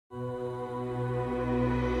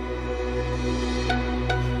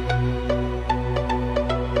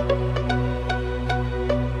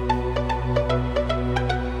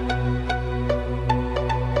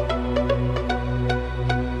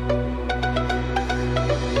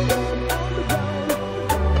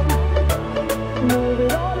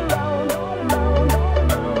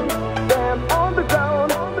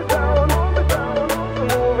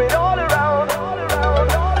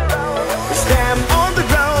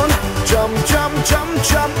Jump, jump, jump,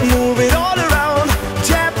 jump, move it all around.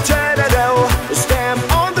 Tap, ta-da-do, stamp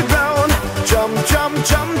on the ground. Jump, jump,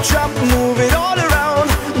 jump, jump, move it all around.